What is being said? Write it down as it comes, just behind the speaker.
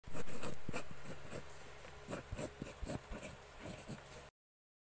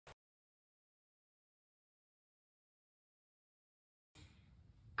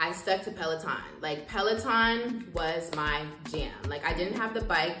I stuck to Peloton. Like, Peloton was my jam. Like, I didn't have the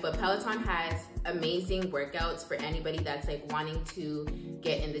bike, but Peloton has amazing workouts for anybody that's like wanting to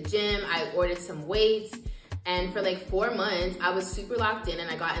get in the gym. I ordered some weights, and for like 4 months, I was super locked in,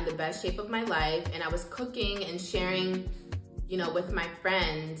 and I got in the best shape of my life, and I was cooking and sharing, you know, with my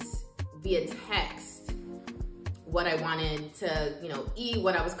friends via text what I wanted to, you know, eat,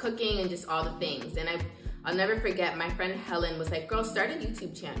 what I was cooking, and just all the things. And I'll never forget, my friend Helen was like, girl, start a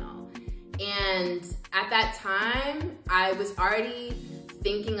YouTube channel. And at that time, I was already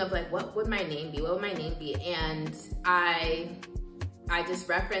thinking of like, what would my name be? What would my name be? And I just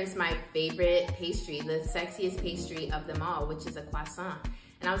referenced my favorite pastry, the sexiest pastry of them all, which is a croissant.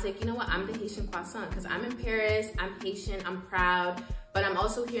 And I was like, you know what? I'm the Haitian croissant, because I'm in Paris, I'm Haitian, I'm proud, but I'm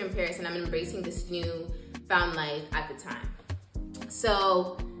also here in Paris, and I'm embracing this new found life at the time.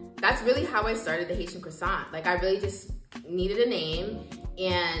 So that's really how I started the Haitian croissant. Like, I really just needed a name,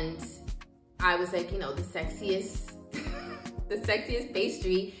 and I was like, you know, the sexiest, the sexiest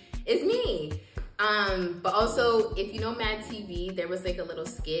pastry is me. But also, if you know Mad TV, there was like a little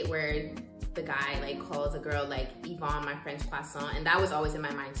skit where the guy like calls a girl like Yvonne, my French croissant, and that was always in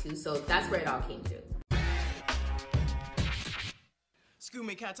my mind too. So that's where it all came through. Excuse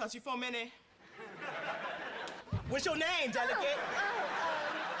me, can I touch you for a minute? What's your name, delegate?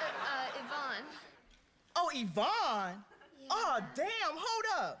 Yvonne. Oh, Yvonne? Yeah. Oh, damn, hold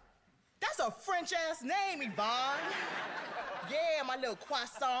up. That's a French-ass name, Yvonne. Yeah, my little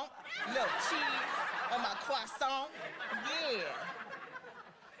croissant, little cheese on my croissant,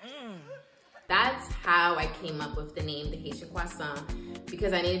 yeah. That's how I came up with the name, the Haitian Croissant,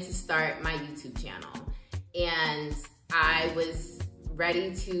 because I needed to start my YouTube channel. And I was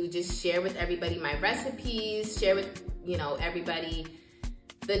ready to just share with everybody my recipes, share with, you know, everybody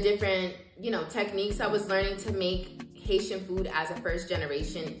the different, you know, techniques I was learning to make Haitian food as a first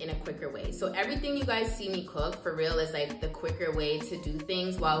generation in a quicker way. So everything you guys see me cook for real is like the quicker way to do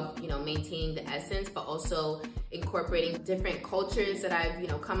things while, you know, maintaining the essence, but also incorporating different cultures that I've, you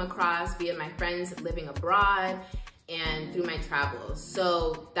know, come across via my friends living abroad and through my travels.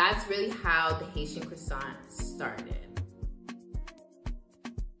 So that's really how the Haitian croissant started.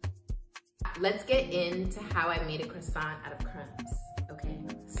 Let's get into how I made a croissant out of crumbs, okay?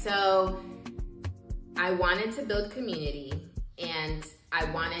 So I wanted to build community, and I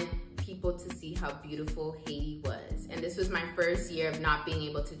wanted people to see how beautiful Haiti was. And this was my first year of not being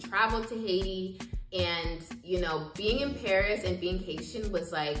able to travel to Haiti. And, you know, being in Paris and being Haitian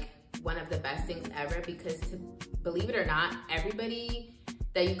was like one of the best things ever, because believe it or not, everybody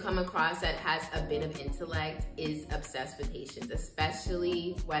that you come across that has a bit of intellect is obsessed with Haitians,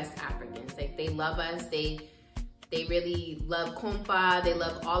 especially West Africans. Like, they love us. They really love compa, they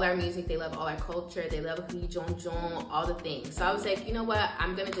love all our music, they love all our culture, they love huijonjon, all the things. So I was like, you know what,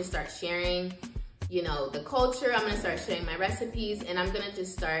 I'm gonna just start sharing, you know, the culture, I'm gonna start sharing my recipes, and I'm gonna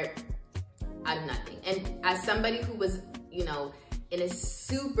just start out of nothing. And as somebody who was, you know, in a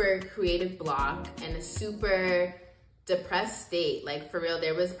super creative block and a super depressed state, like for real,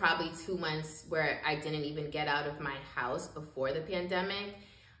 there was probably 2 months where I didn't even get out of my house before the pandemic,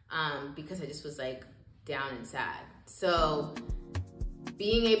 because I just was like, down and sad. So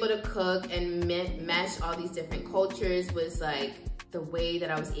being able to cook and mesh all these different cultures was like the way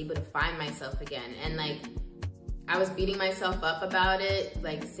that I was able to find myself again. And like, I was beating myself up about it,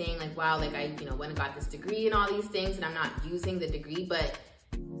 like saying like, wow, like I, you know, went and got this degree and all these things, and I'm not using the degree, but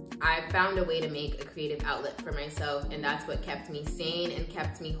I found a way to make a creative outlet for myself, and that's what kept me sane and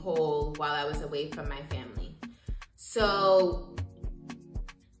kept me whole while I was away from my family. So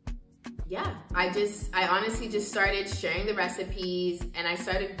yeah, I honestly just started sharing the recipes, and I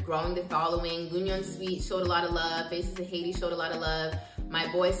started growing the following. L'Union Suite showed a lot of love. Faces of Haiti showed a lot of love. My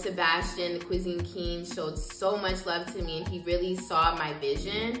boy Sebastian, the Cuisine King, showed so much love to me, and he really saw my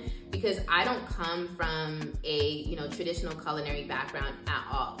vision, because I don't come from a, you know, traditional culinary background at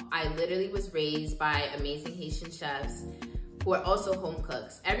all. I literally was raised by amazing Haitian chefs who are also home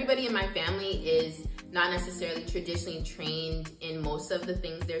cooks. Everybody in my family is not necessarily traditionally trained in most of the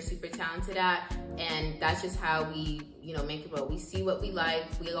things they're super talented at, and that's just how we, you know, make it roll. We see what we like.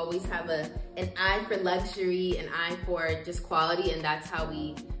 We always have an eye for luxury, an eye for just quality, and that's how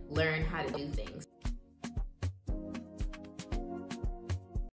we learn how to do things.